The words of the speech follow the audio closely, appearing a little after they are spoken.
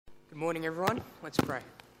Good morning, everyone. Let's pray.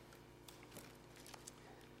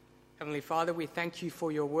 Heavenly Father, we thank you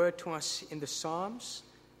for your word to us in the Psalms.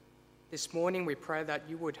 This morning, we pray that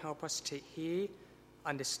you would help us to hear,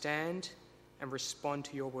 understand, and respond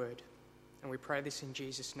to your word. And we pray this in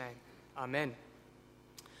Jesus' name. Amen.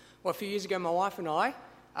 Well, a few years ago, my wife and I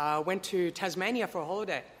went to Tasmania for a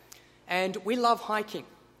holiday. And we love hiking.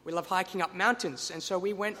 We love hiking up mountains. And so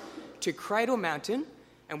we went to Cradle Mountain,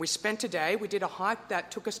 and we spent a day. We did a hike that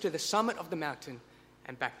took us to the summit of the mountain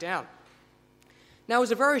and back down. Now, it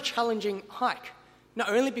was a very challenging hike, not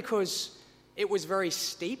only because it was very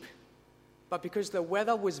steep, but because the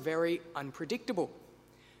weather was very unpredictable.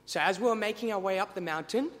 So as we were making our way up the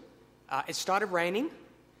mountain, it started raining.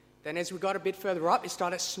 Then as we got a bit further up, it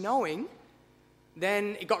started snowing.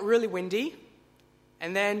 Then it got really windy.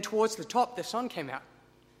 And then towards the top, the sun came out.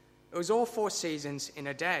 It was all four seasons in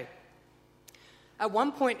a day. At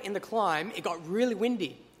one point in the climb, it got really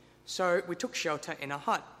windy, so we took shelter in a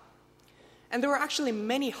hut. And there were actually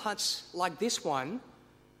many huts like this one,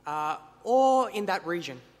 all in that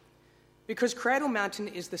region, because Cradle Mountain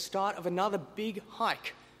is the start of another big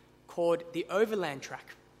hike called the Overland Track.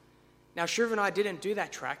 Now, Shiv and I didn't do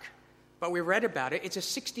that track, but we read about it. It's a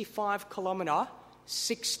 65-kilometre,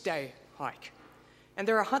 6-day hike. And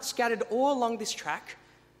there are huts scattered all along this track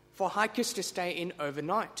for hikers to stay in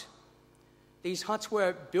overnight. These huts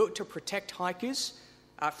were built to protect hikers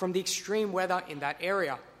from the extreme weather in that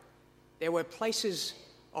area. There were places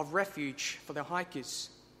of refuge for the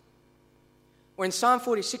hikers. Well, in Psalm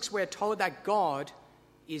 46, we're told that God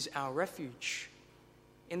is our refuge.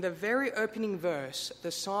 In the very opening verse,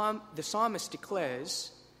 the psalmist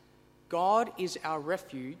declares, God is our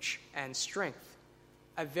refuge and strength,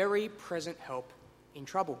 a very present help in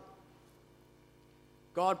trouble.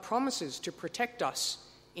 God promises to protect us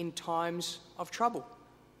in times of trouble.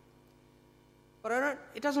 But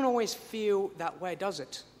it doesn't always feel that way, does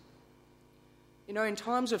it? You know, in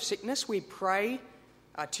times of sickness, we pray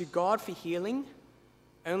to God for healing,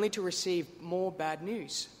 only to receive more bad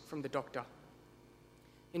news from the doctor.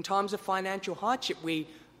 In times of financial hardship, we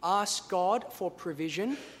ask God for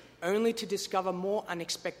provision, only to discover more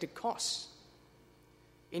unexpected costs.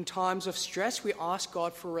 In times of stress, we ask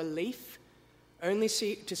God for relief, only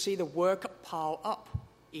to see the work pile up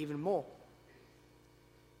even more.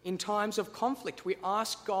 In times of conflict, we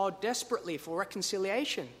ask God desperately for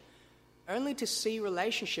reconciliation, only to see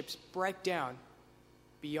relationships break down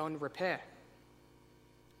beyond repair.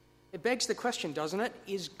 It begs the question, doesn't it?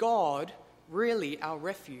 Is God really our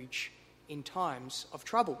refuge in times of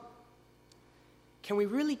trouble? Can we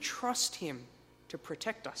really trust him to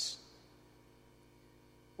protect us?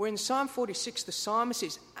 Well, in Psalm 46, the psalmist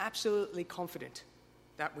is absolutely confident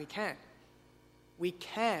that we can. We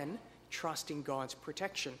can trust in God's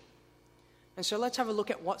protection. And so let's have a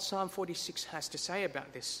look at what Psalm 46 has to say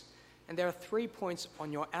about this. And there are 3 points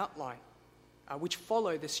on your outline, which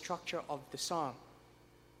follow the structure of the psalm.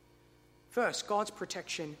 First, God's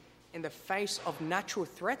protection in the face of natural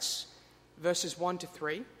threats, verses 1 to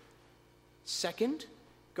 3. Second,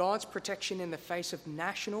 God's protection in the face of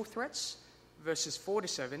national threats, verses 4 to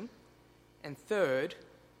 7. And third,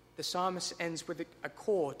 the psalmist ends with a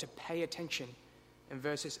call to pay attention in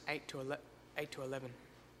verses 8 to 11.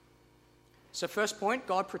 So first point,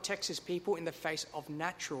 God protects his people in the face of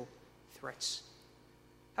natural threats.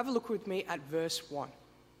 Have a look with me at verse 1.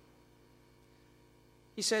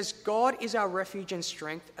 He says, God is our refuge and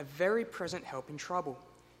strength, a very present help in trouble.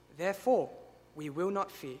 Therefore, we will not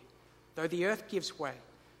fear, though the earth gives way,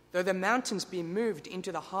 though the mountains be moved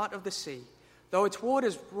into the heart of the sea, though its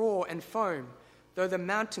waters roar and foam, though the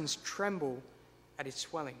mountains tremble at its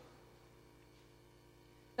swelling.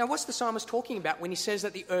 Now, what's the psalmist talking about when he says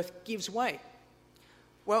that the earth gives way?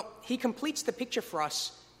 Well, he completes the picture for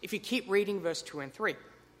us if you keep reading verse 2 and 3.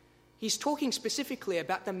 He's talking specifically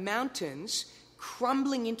about the mountains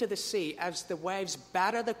crumbling into the sea as the waves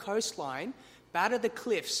batter the coastline, batter the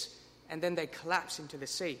cliffs, and then they collapse into the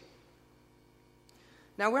sea.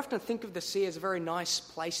 Now, we often think of the sea as a very nice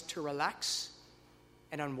place to relax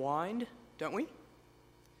and unwind, don't we?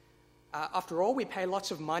 After all, we pay lots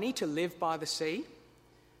of money to live by the sea.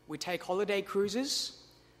 We take holiday cruises.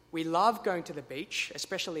 We love going to the beach,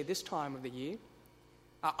 especially this time of the year.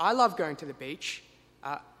 I love going to the beach.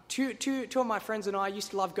 Two of my friends and I used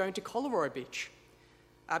to love going to Collaroy Beach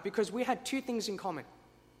because we had two things in common.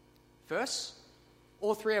 First,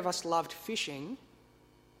 all three of us loved fishing.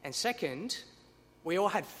 And second, we all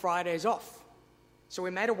had Fridays off. So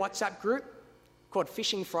we made a WhatsApp group called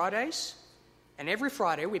Fishing Fridays. And every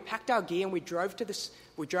Friday we packed our gear and we drove to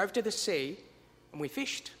the sea and we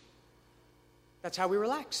fished. That's how we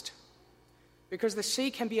relaxed. because the sea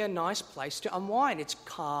can be a nice place to unwind. It's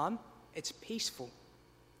calm, it's peaceful.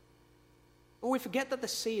 But we forget that the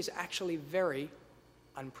sea is actually very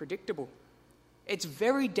unpredictable. It's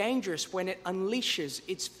very dangerous when it unleashes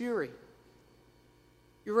its fury.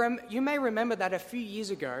 You may remember that a few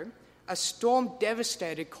years ago, a storm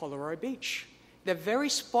devastated Colorado Beach. The very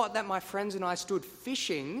spot that my friends and I stood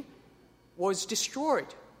fishing was destroyed.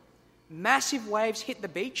 Massive waves hit the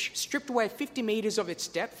beach, stripped away 50 meters of its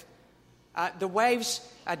depth. The waves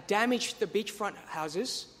damaged the beachfront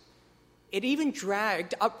houses. It even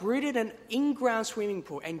uprooted an in-ground swimming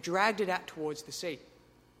pool and dragged it out towards the sea.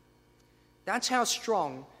 That's how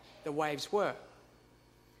strong the waves were.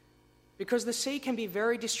 Because the sea can be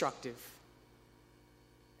very destructive.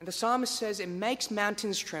 And the psalmist says it makes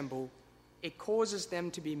mountains tremble. It causes them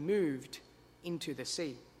to be moved into the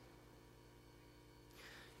sea.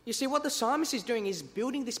 You see, what the psalmist is doing is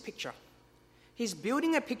building this picture. He's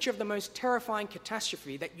building a picture of the most terrifying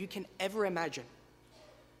catastrophe that you can ever imagine.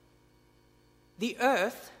 The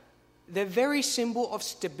earth, the very symbol of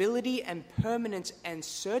stability and permanence and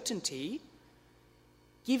certainty,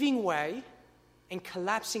 giving way and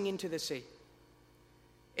collapsing into the sea.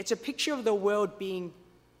 It's a picture of the world being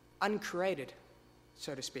uncreated,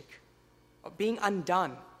 so to speak, of being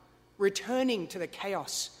undone, returning to the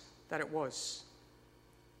chaos that it was.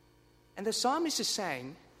 And the psalmist is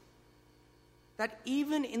saying that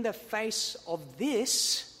even in the face of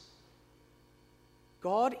this,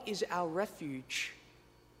 God is our refuge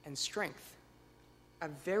and strength, a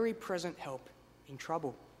very present help in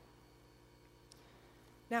trouble.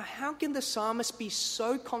 Now, how can the psalmist be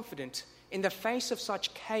so confident in the face of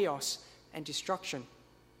such chaos and destruction?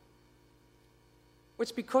 Well,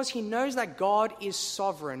 it's because he knows that God is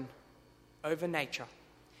sovereign over nature.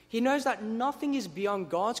 He knows that nothing is beyond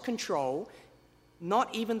God's control,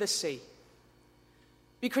 not even the sea.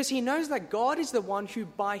 Because he knows that God is the one who,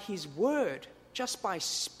 by his word, just by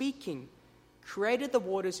speaking, created the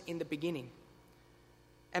waters in the beginning.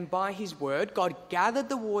 And by his word, God gathered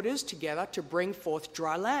the waters together to bring forth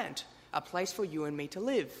dry land, a place for you and me to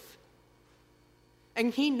live.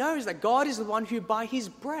 And he knows that God is the one who, by his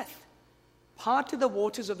breath, parted the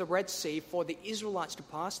waters of the Red Sea for the Israelites to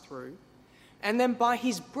pass through. And then by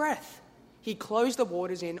his breath, he closed the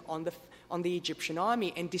waters in on the Egyptian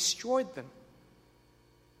army and destroyed them.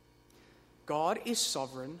 God is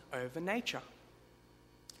sovereign over nature.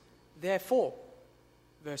 Therefore,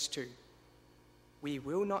 verse 2, we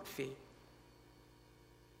will not fear.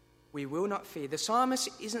 We will not fear. The psalmist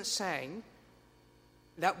isn't saying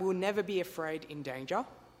that we'll never be afraid in danger.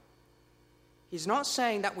 He's not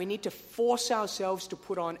saying that we need to force ourselves to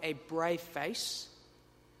put on a brave face.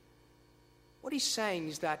 What he's saying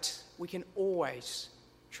is that we can always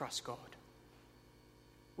trust God.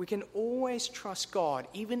 We can always trust God,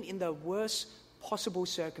 even in the worst possible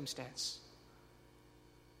circumstance.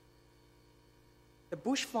 The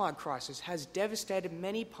bushfire crisis has devastated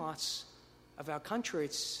many parts of our country.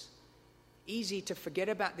 It's easy to forget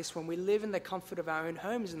about this when we live in the comfort of our own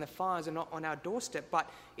homes and the fires are not on our doorstep, but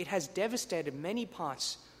it has devastated many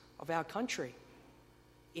parts of our country.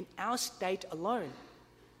 In our state alone,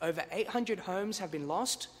 over 800 homes have been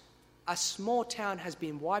lost. A small town has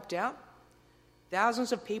been wiped out.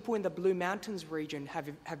 Thousands of people in the Blue Mountains region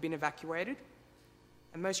have been evacuated.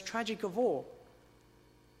 And most tragic of all,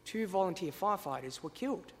 2 volunteer firefighters were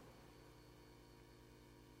killed.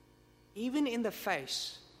 Even in the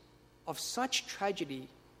face of such tragedy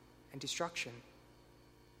and destruction,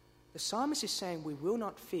 the psalmist is saying we will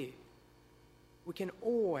not fear. We can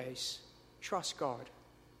always trust God.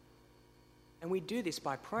 And we do this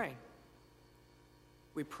by praying.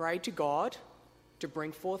 We pray to God to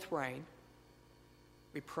bring forth rain.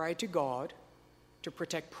 We pray to God to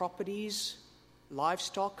protect properties,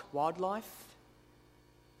 livestock, wildlife.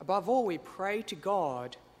 Above all, we pray to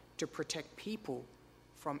God to protect people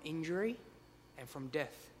from injury and from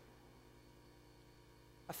death.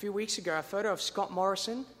 A few weeks ago, a photo of Scott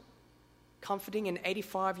Morrison comforting an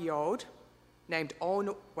 85-year-old named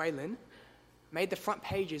Owen Whalen made the front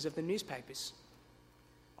pages of the newspapers.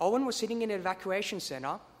 Owen was sitting in an evacuation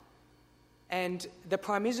centre, and the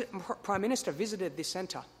Prime Minister visited this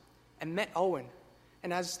centre and met Owen.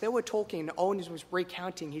 And as they were talking, Owen was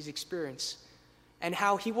recounting his experience and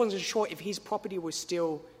how he wasn't sure if his property was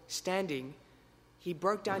still standing. He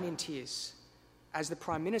broke down in tears as the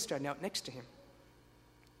Prime Minister knelt next to him.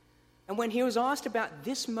 And when he was asked about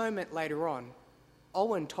this moment later on,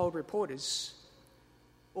 Owen told reporters,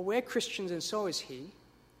 well, we're Christians and so is he,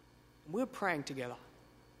 and we're praying together.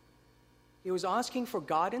 He was asking for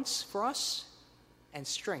guidance for us and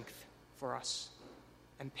strength for us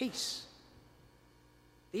and peace.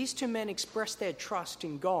 These two men expressed their trust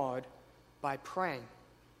in God by praying.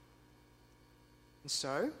 And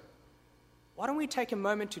so, why don't we take a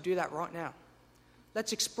moment to do that right now?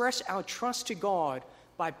 Let's express our trust to God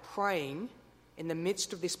by praying in the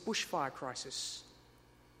midst of this bushfire crisis.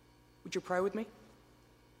 Would you pray with me?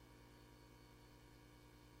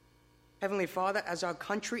 Heavenly Father, as our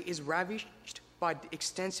country is ravaged by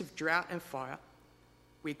extensive drought and fire,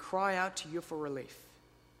 we cry out to you for relief.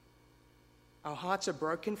 Our hearts are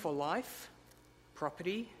broken for life,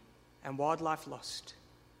 property, and wildlife lost.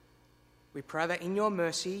 We pray that in your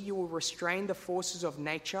mercy you will restrain the forces of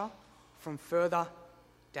nature from further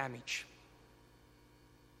damage.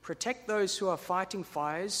 Protect those who are fighting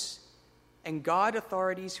fires and guide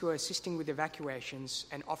authorities who are assisting with evacuations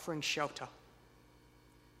and offering shelter.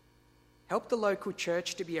 Help the local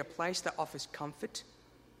church to be a place that offers comfort,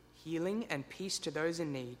 healing, and peace to those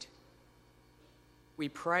in need. We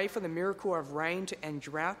pray for the miracle of rain to end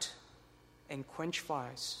drought and quench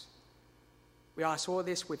fires. We ask all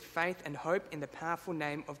this with faith and hope in the powerful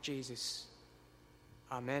name of Jesus.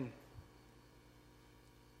 Amen.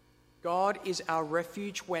 God is our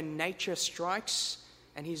refuge when nature strikes,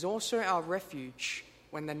 and he's also our refuge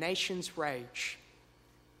when the nations rage.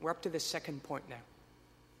 We're up to the second point now.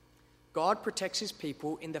 God protects his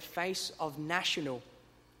people in the face of national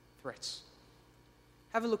threats.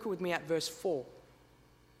 Have a look with me at verse 4.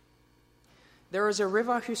 There is a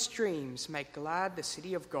river whose streams make glad the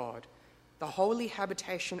city of God, the holy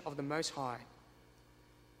habitation of the Most High.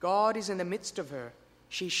 God is in the midst of her.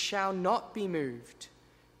 She shall not be moved.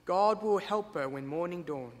 God will help her when morning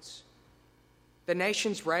dawns. The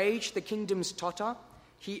nations rage, the kingdoms totter.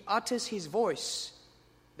 He utters his voice,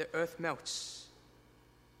 the earth melts.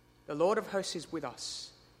 The Lord of hosts is with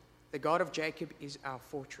us. The God of Jacob is our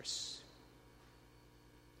fortress.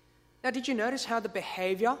 Now, did you notice how the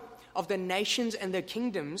behavior of the nations and the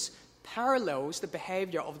kingdoms parallels the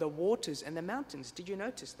behavior of the waters and the mountains? Did you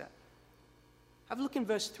notice that? Have a look in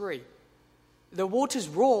verse 3. The waters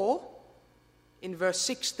roar. In verse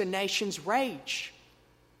 6, the nations rage.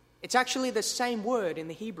 It's actually the same word in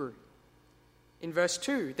the Hebrew. In verse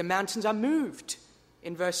 2, the mountains are moved.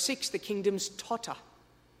 In verse 6, the kingdoms totter.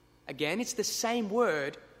 Again, it's the same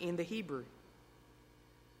word in the Hebrew.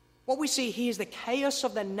 What we see here is the chaos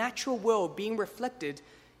of the natural world being reflected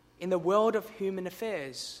in the world of human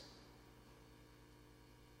affairs.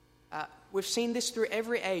 We've seen this through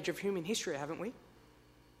every age of human history, haven't we?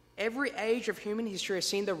 Every age of human history has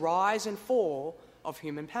seen the rise and fall of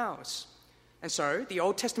human powers. And so, the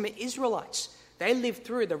Old Testament Israelites, they lived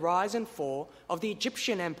through the rise and fall of the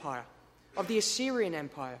Egyptian Empire, of the Assyrian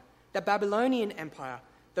Empire, the Babylonian Empire,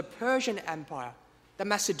 the Persian Empire, the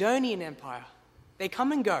Macedonian Empire. They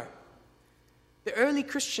come and go. The early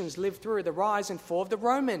Christians lived through the rise and fall of the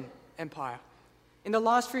Roman Empire. In the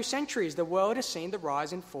last few centuries, the world has seen the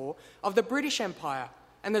rise and fall of the British Empire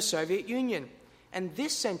and the Soviet Union. And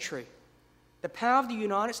this century, the power of the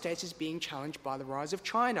United States is being challenged by the rise of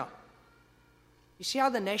China. You see how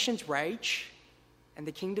the nations rage and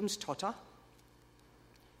the kingdoms totter?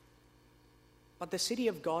 But the city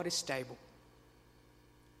of God is stable.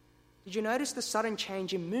 Did you notice the sudden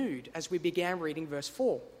change in mood as we began reading verse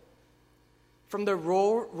 4? From the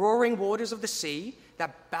roaring waters of the sea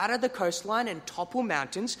that batter the coastline and topple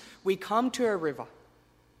mountains, we come to a river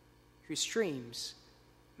whose streams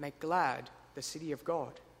make glad the city of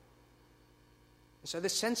God. And so the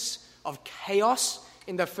sense of chaos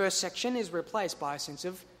in the first section is replaced by a sense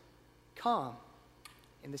of calm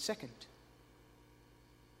in the second.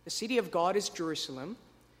 The city of God is Jerusalem,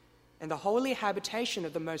 and the holy habitation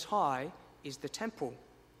of the Most High is the temple.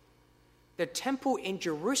 The temple in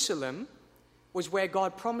Jerusalem was where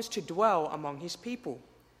God promised to dwell among his people.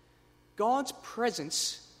 God's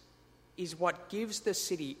presence is what gives the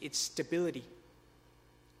city its stability.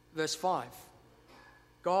 Verse 5,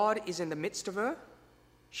 God is in the midst of her,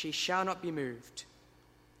 she shall not be moved.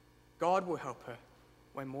 God will help her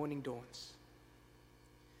when morning dawns.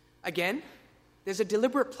 Again, there's a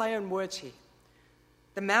deliberate play on words here.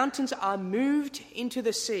 The mountains are moved into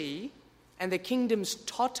the sea, and the kingdoms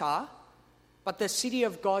totter, but the city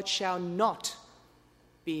of God shall not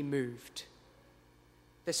be moved.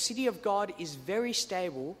 The city of God is very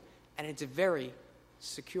stable, and it's very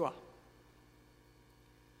secure.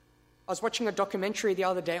 I was watching a documentary the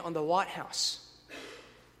other day on the White House.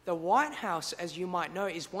 The White House, as you might know,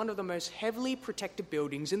 is one of the most heavily protected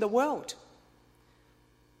buildings in the world.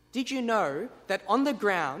 Did you know that on the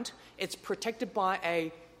ground, it's protected by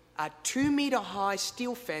a 2-meter high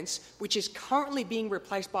steel fence, which is currently being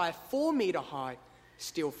replaced by a 4-meter high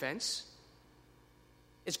steel fence?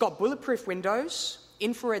 It's got bulletproof windows,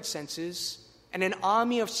 infrared sensors, and an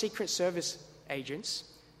army of Secret Service agents.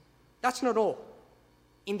 That's not all.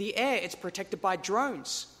 In the air, it's protected by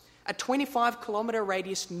drones, a 25-kilometer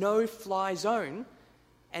radius no-fly zone,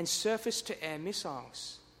 and surface-to-air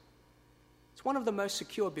missiles. It's one of the most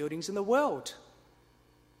secure buildings in the world.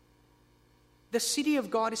 The city of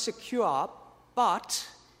God is secure, but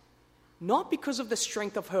not because of the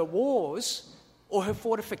strength of her walls or her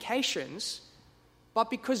fortifications, but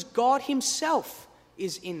because God himself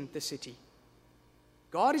is in the city.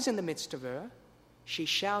 God is in the midst of her. She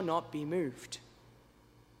shall not be moved.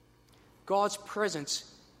 God's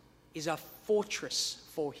presence is a fortress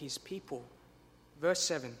for his people. Verse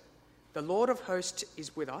 7, the Lord of hosts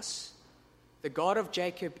is with us. The God of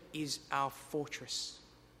Jacob is our fortress.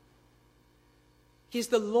 He's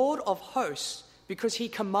the Lord of hosts because he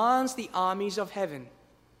commands the armies of heaven.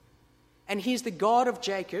 And he's the God of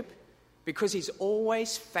Jacob because he's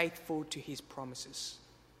always faithful to his promises.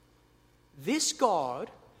 This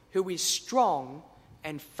God, who is strong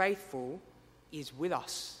and faithful, is with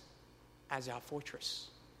us as our fortress.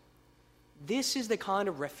 This is the kind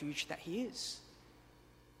of refuge that he is.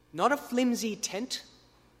 Not a flimsy tent,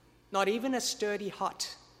 not even a sturdy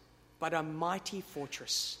hut, but a mighty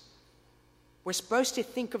fortress. We're supposed to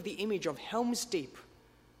think of the image of Helm's Deep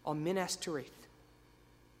or Minas Tirith.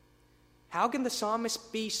 How can the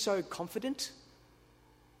psalmist be so confident?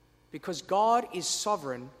 Because God is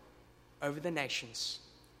sovereign over the nations.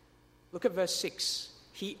 Look at verse 6.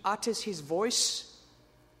 He utters his voice,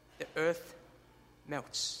 the earth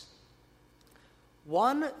melts.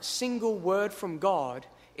 One single word from God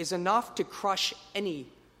is enough to crush any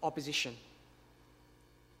opposition.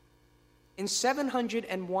 In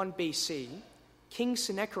 701 BC, King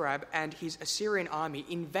Sennacherib and his Assyrian army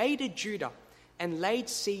invaded Judah and laid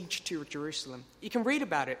siege to Jerusalem. You can read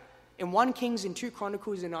about it in 1 Kings, in 2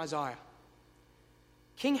 Chronicles, in Isaiah.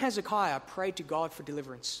 King Hezekiah prayed to God for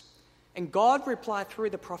deliverance, and God replied through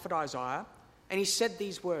the prophet Isaiah, and he said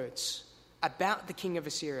these words about the king of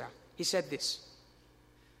Assyria. He said this,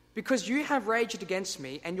 "Because you have raged against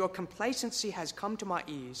me and your complacency has come to my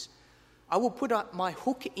ears, I will put up my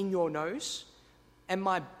hook in your nose and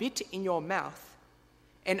my bit in your mouth,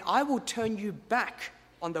 and I will turn you back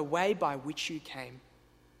on the way by which you came."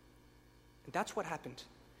 And that's what happened.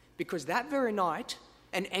 Because that very night,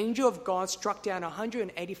 an angel of God struck down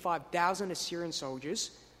 185,000 Assyrian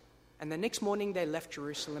soldiers, and the next morning they left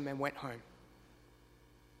Jerusalem and went home.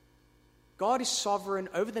 God is sovereign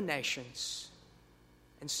over the nations.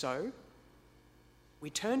 And so,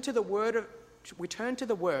 we turn to the word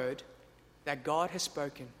that God has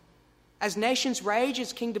spoken. As nations rage,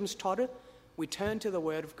 as kingdoms totter, we turn to the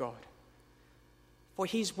word of God. For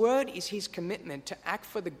his word is his commitment to act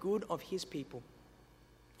for the good of his people.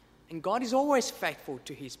 And God is always faithful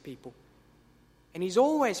to his people. And he's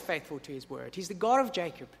always faithful to his word. He's the God of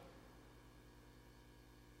Jacob.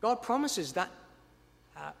 God promises that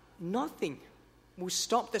nothing will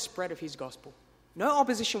stop the spread of his gospel. No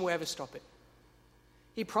opposition will ever stop it.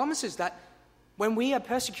 He promises that when we are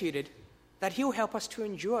persecuted, that he'll help us to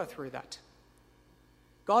endure through that.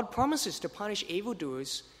 God promises to punish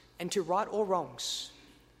evildoers and to right all wrongs.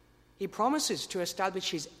 He promises to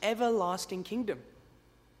establish his everlasting kingdom.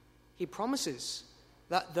 He promises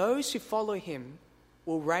that those who follow him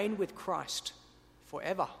will reign with Christ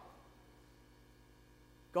forever.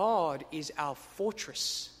 God is our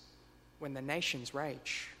fortress when the nations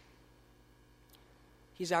rage.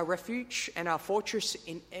 He's our refuge and our fortress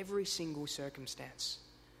in every single circumstance.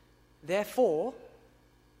 Therefore,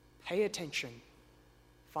 pay attention.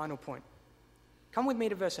 Final point. Come with me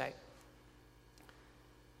to verse 8.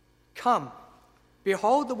 Come,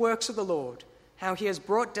 behold the works of the Lord, how he has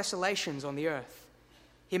brought desolations on the earth.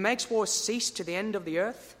 He makes war cease to the end of the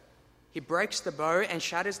earth. He breaks the bow and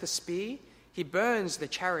shatters the spear. He burns the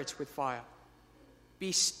chariots with fire.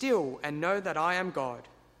 Be still and know that I am God.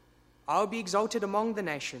 I'll be exalted among the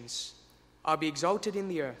nations. I'll be exalted in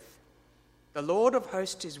the earth. The Lord of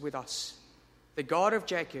hosts is with us. The God of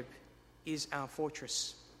Jacob is our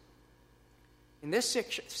fortress. In this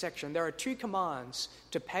section, there are 2 commands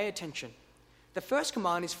to pay attention. The first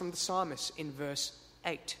command is from the psalmist in verse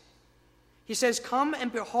 8. He says, "Come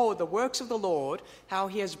and behold the works of the Lord, how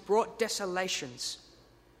he has brought desolations."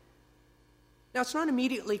 Now, it's not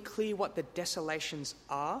immediately clear what the desolations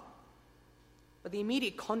are, but the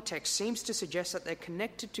immediate context seems to suggest that they're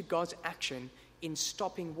connected to God's action in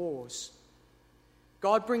stopping wars.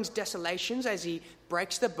 God brings desolations as he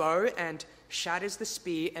breaks the bow and shatters the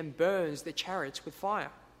spear and burns the chariots with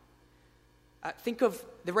fire. Think of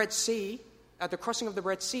the Red Sea, the crossing of the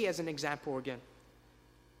Red Sea as an example again.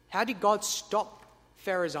 How did God stop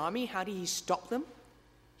Pharaoh's army? How did he stop them?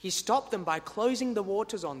 He stopped them by closing the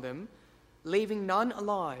waters on them, leaving none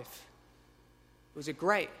alive. It was a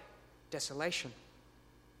great desolation.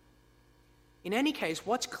 In any case,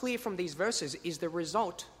 what's clear from these verses is the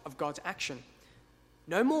result of God's action.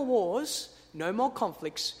 No more wars, no more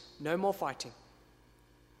conflicts, no more fighting.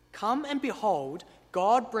 Come and behold,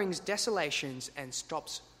 God brings desolations and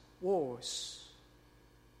stops wars.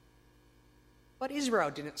 But Israel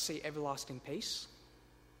didn't see everlasting peace.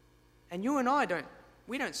 And you and I don't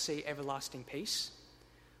see everlasting peace.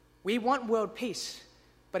 We want world peace,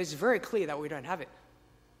 but it's very clear that we don't have it.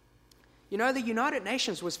 You know, the United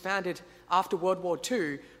Nations was founded after World War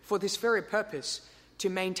II for this very purpose, to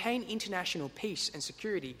maintain international peace and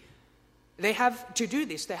security. To do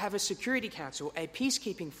this, they have a Security Council, a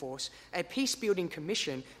peacekeeping force, a peace-building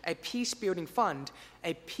commission, a peace-building fund,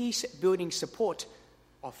 a peace-building support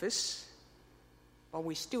office, but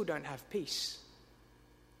we still don't have peace.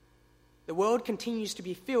 The world continues to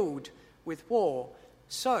be filled with war.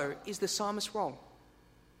 So, is the psalmist wrong?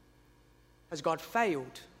 Has God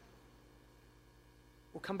failed?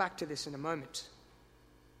 We'll come back to this in a moment.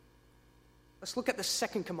 Let's look at the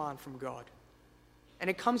second command from God. And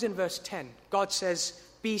it comes in verse 10. God says,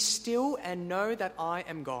 "Be still and know that I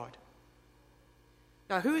am God."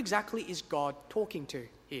 Now, who exactly is God talking to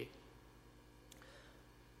here?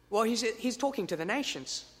 Well, he's talking to the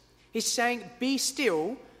nations. He's saying, be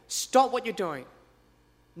still, stop what you're doing.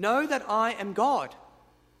 Know that I am God.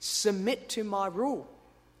 Submit to my rule,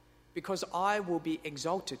 because I will be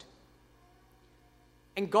exalted.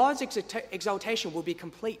 And God's exaltation will be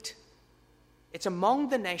complete. It's among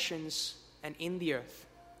the nations and in the earth.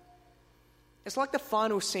 It's like the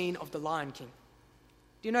final scene of The Lion King.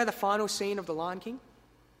 Do you know the final scene of The Lion King?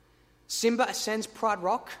 Simba ascends Pride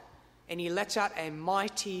Rock and he lets out a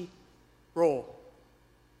mighty roar.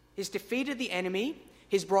 He's defeated the enemy.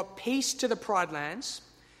 He's brought peace to the Pride Lands.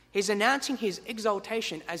 He's announcing his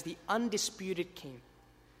exaltation as the undisputed king.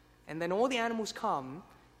 And then all the animals come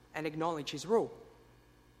and acknowledge his rule.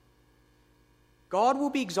 God will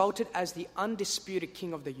be exalted as the undisputed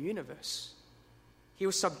king of the universe. He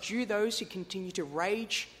will subdue those who continue to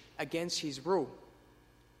rage against his rule.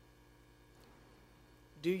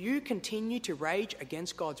 Do you continue to rage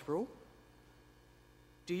against God's rule?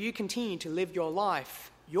 Do you continue to live your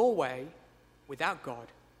life your way without God?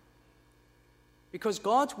 Because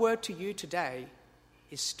God's word to you today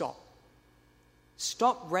is stop.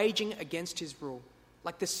 Stop raging against his rule,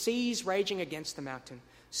 like the seas raging against the mountain.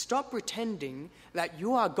 Stop pretending that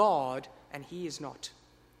you are God and he is not.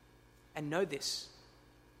 And know this,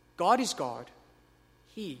 God is God.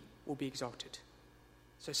 He will be exalted.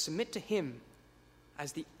 So submit to him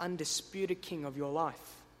as the undisputed king of your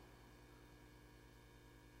life.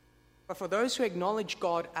 But for those who acknowledge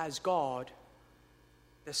God as God,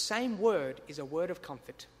 the same word is a word of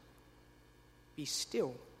comfort. Be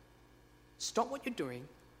still. Stop what you're doing.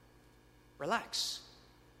 Relax.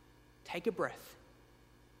 Take a breath.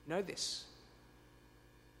 Know this.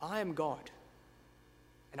 I am God,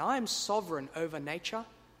 and I am sovereign over nature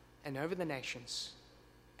and over the nations,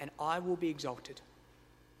 and I will be exalted,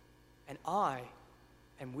 and I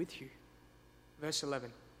am with you. Verse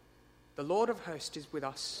 11. The Lord of hosts is with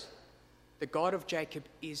us. The God of Jacob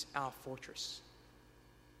is our fortress.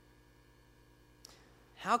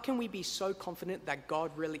 How can we be so confident that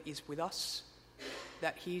God really is with us,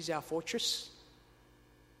 that he is our fortress?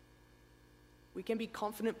 We can be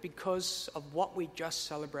confident because of what we just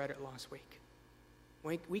celebrated last week.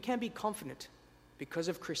 We can be confident because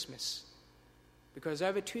of Christmas. Because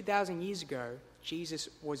over 2,000 years ago, Jesus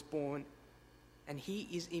was born, and he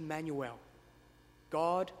is Emmanuel,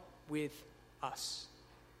 God with us.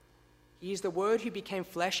 He is the Word who became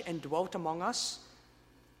flesh and dwelt among us.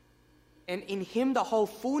 And in him the whole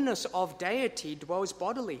fullness of deity dwells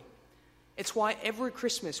bodily. It's why every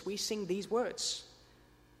Christmas we sing these words.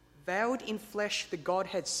 Veiled in flesh the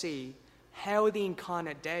Godhead see, hail the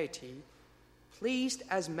incarnate deity, pleased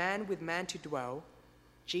as man with man to dwell,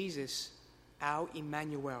 Jesus, our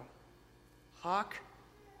Emmanuel. Hark,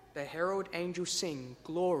 the herald angels sing,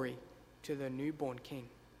 glory to the newborn King.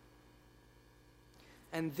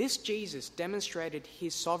 And this Jesus demonstrated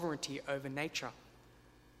his sovereignty over nature.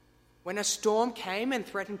 When a storm came and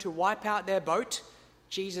threatened to wipe out their boat,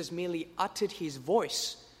 Jesus merely uttered his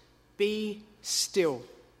voice, "Be still,"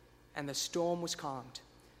 and the storm was calmed.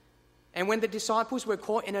 And when the disciples were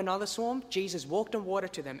caught in another storm, Jesus walked on water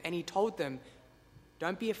to them, and he told them,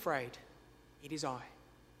 "Don't be afraid, it is I."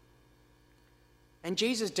 And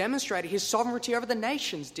Jesus demonstrated his sovereignty over the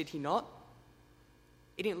nations, did he not?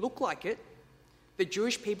 It didn't look like it. The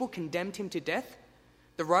Jewish people condemned him to death.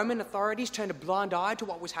 The Roman authorities turned a blind eye to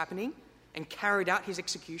what was happening. and carried out his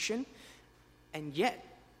execution, and yet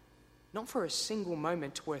not for a single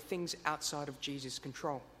moment were things outside of Jesus'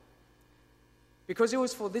 control. Because it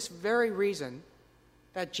was for this very reason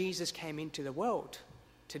that Jesus came into the world,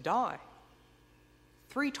 to die.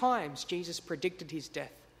 3 times Jesus predicted his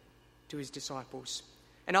death to his disciples.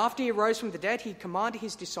 And after he rose from the dead, he commanded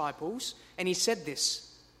his disciples, and he said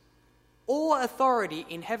this: "All authority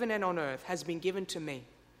in heaven and on earth has been given to me.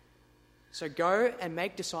 So go and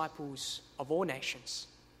make disciples of all nations."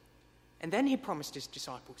 And then he promised his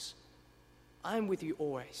disciples, "I am with you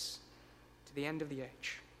always, to the end of the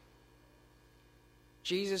age."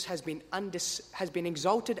 Jesus has been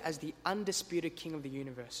exalted as the undisputed King of the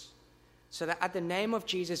universe, so that at the name of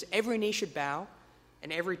Jesus every knee should bow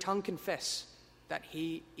and every tongue confess that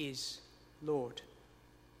he is Lord.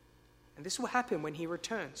 And this will happen when he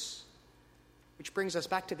returns, which brings us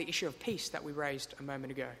back to the issue of peace that we raised a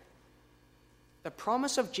moment ago. The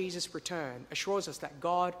promise of Jesus' return assures us that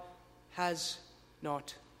God has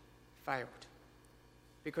not failed,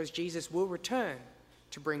 because Jesus will return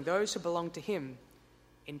to bring those who belong to him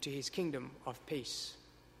into his kingdom of peace.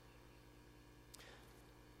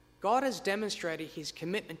 God has demonstrated his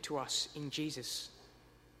commitment to us in Jesus.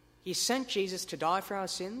 He sent Jesus to die for our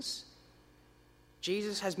sins.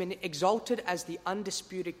 Jesus has been exalted as the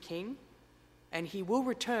undisputed King, and he will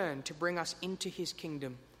return to bring us into his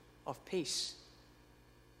kingdom of peace.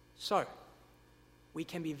 So, we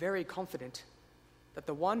can be very confident that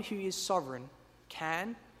the one who is sovereign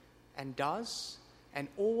can and does and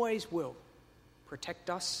always will protect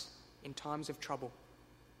us in times of trouble,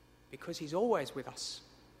 because he's always with us.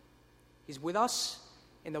 He's with us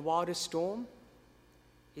in the wildest storm.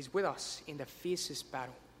 He's with us in the fiercest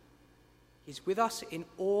battle. He's with us in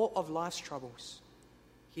all of life's troubles.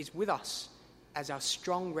 He's with us as our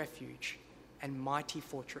strong refuge and mighty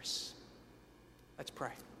fortress. Let's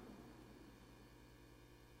pray.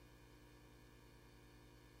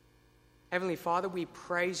 Heavenly Father, we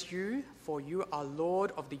praise you, for you are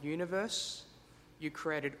Lord of the universe. You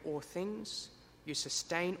created all things, you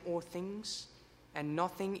sustain all things, and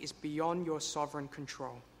nothing is beyond your sovereign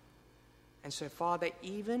control. And so, Father,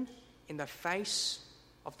 even in the face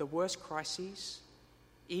of the worst crises,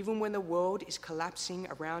 even when the world is collapsing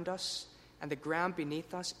around us and the ground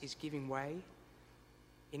beneath us is giving way,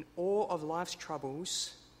 in all of life's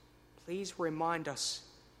troubles, please remind us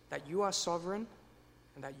that you are sovereign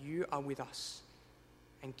and that you are with us,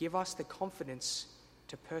 and give us the confidence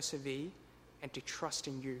to persevere and to trust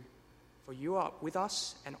in you, for you are with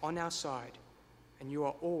us and on our side, and you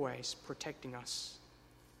are always protecting us.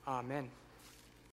 Amen.